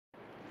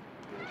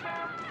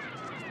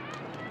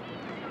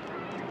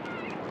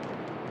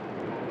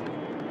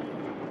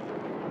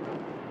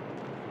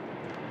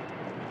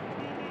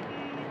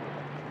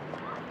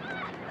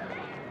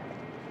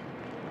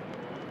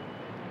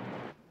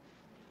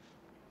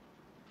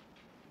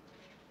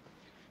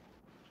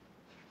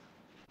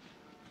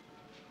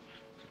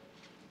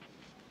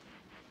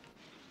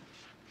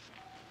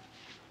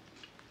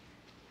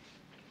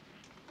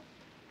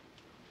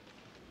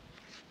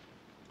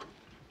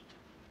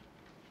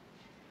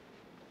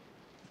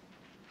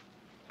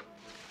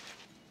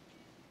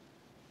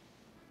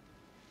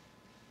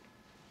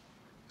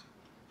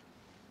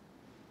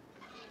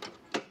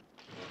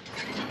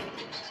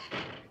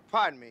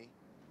Pardon me,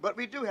 but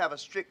we do have a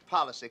strict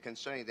policy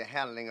concerning the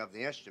handling of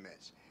the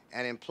instruments.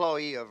 An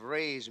employee of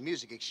Ray's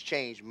Music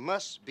Exchange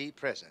must be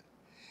present.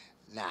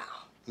 Now,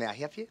 may I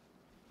help you?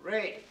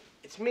 Ray,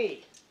 it's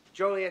me,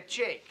 Joliet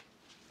Jake.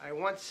 I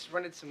once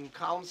rented some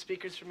column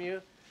speakers from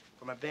you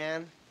for my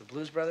band, the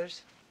Blues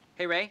Brothers.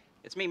 Hey, Ray,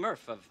 it's me,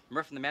 Murph, of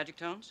Murph and the Magic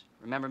Tones.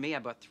 Remember me? I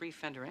bought 3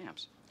 Fender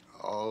amps.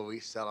 Oh,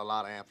 we sell a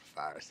lot of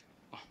amplifiers.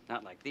 Oh,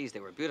 not like these. They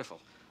were beautiful,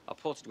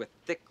 upholstered with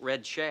thick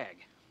red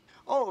shag.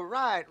 Oh,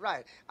 right.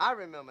 I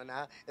remember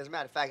now. As a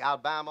matter of fact, I'll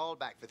buy them all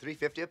back for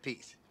 $3.50 a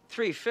piece.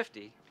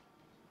 $3.50?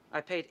 I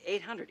paid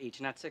 $800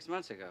 each not 6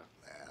 months ago.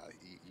 Well,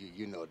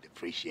 you know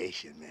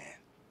depreciation, man.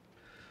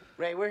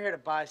 Ray, we're here to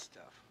buy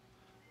stuff.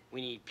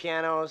 We need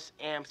pianos,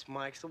 amps,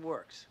 mics, the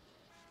works.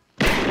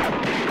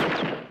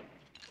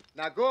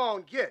 Now go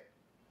on, get.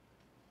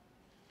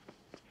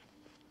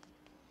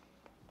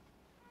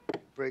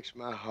 Breaks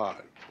my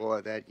heart.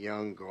 Boy, that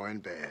young going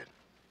bad.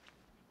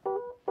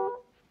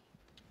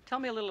 Tell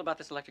me a little about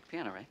this electric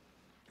piano, Ray.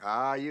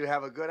 Ah, you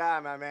have a good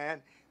eye, my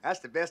man. That's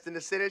the best in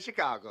the city of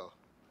Chicago.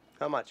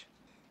 How much?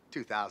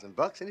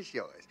 $2,000 and it's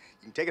yours.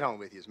 You can take it home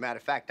with you. As a matter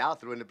of fact, I'll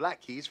throw in the black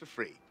keys for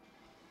free.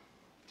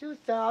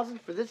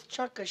 $2,000 for this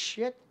chunk of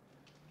shit?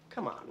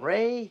 Come on,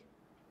 Ray.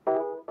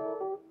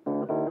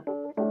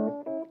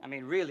 I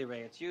mean, really,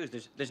 Ray, it's used.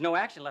 There's no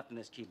action left in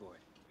this keyboard.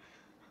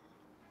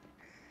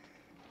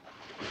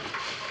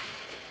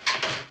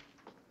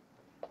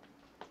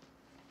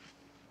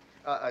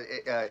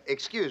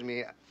 Excuse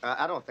me.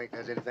 I don't think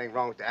there's anything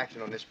wrong with the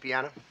action on this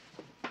piano.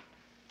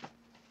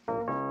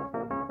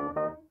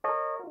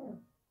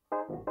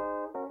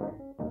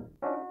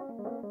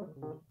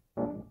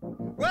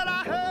 Well,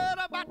 I heard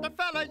about the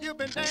fella you've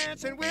been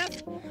dancing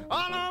with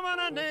all over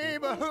the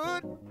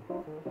neighborhood.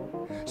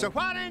 So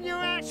why didn't you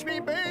ask me,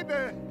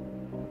 baby?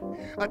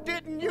 Or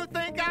didn't you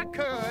think I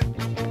could?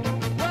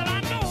 Well,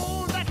 I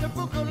know that the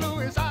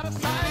boogaloo is out of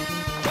sight,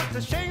 but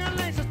the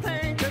shing-a-ling's a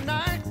thing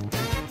tonight.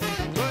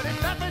 But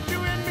if that was you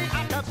and me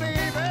out there,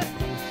 baby,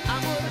 I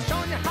would have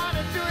shown you how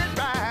to do it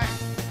right.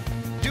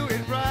 Do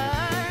it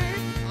right.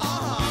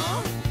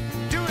 Uh-huh.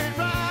 Do it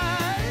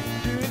right.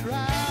 Do it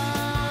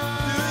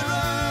right. Do it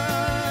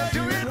right.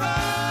 Do it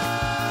right.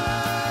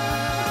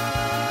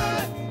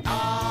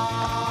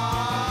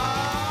 Ah,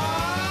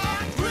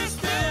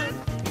 twist it.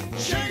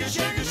 Shake it,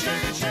 shake it,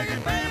 shake it, shake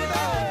it, baby.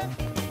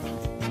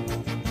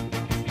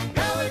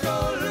 Here we go,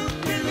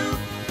 loop-de-loop.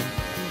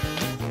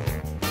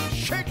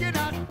 Shake it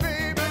out,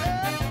 baby.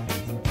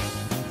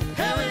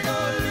 Here we go,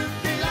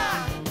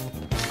 loop-de-lop.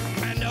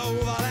 Bend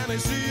over, let me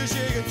see you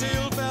shake your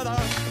tail feather.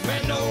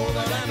 Bend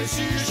over, let me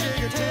see you shake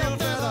your tail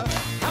feather.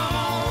 Come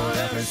on,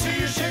 let me see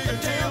you shake your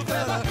tail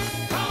feather.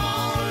 Come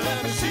on,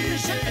 let me see you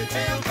shake your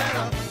tail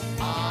feather.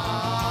 Ah,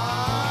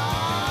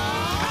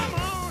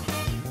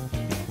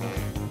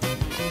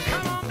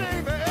 come on,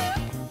 baby.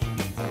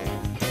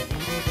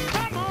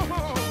 Come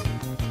on,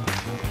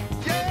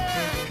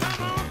 yeah,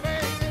 come on,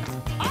 baby.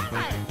 All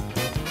right,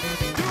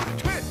 do the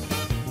twist,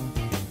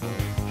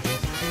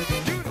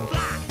 do the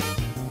fly,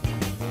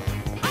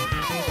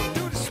 oh,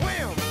 do the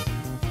swim,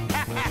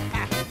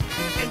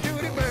 and do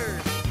the bird.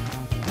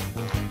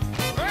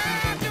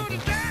 Well, do the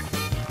duck,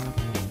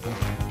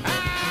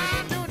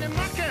 do the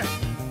monkey.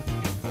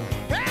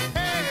 Hey,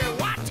 hey,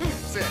 what to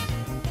say?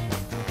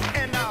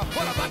 And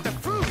what about the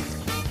fruit?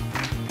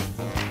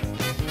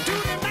 Do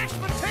the mashed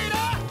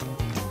potato?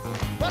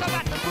 What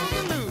about the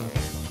boogaloo?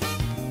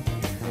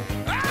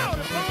 Oh,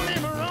 the bony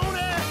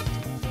maroni.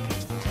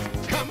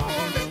 Come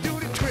on, let's do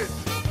the twist.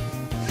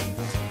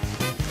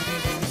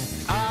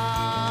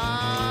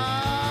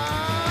 Ah,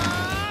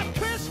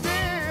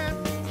 twisting.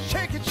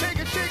 Shake it, shake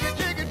it, shake it,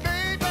 shake it,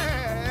 baby.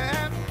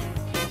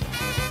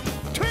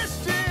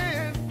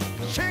 Twisting.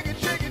 Shake it,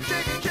 shake it,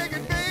 shake it, shake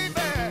it,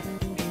 baby.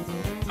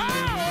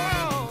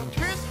 Oh,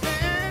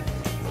 twisting.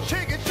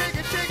 Shake it, shake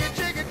it, shake it,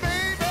 shake it,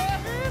 baby.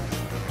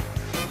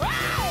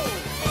 Wow!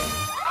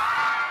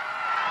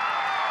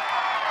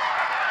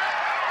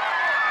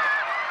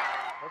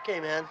 Okay,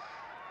 man.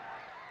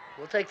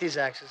 We'll take these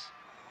axes.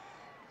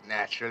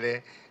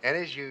 Naturally. And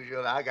as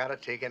usual, I gotta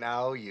take an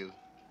IOU.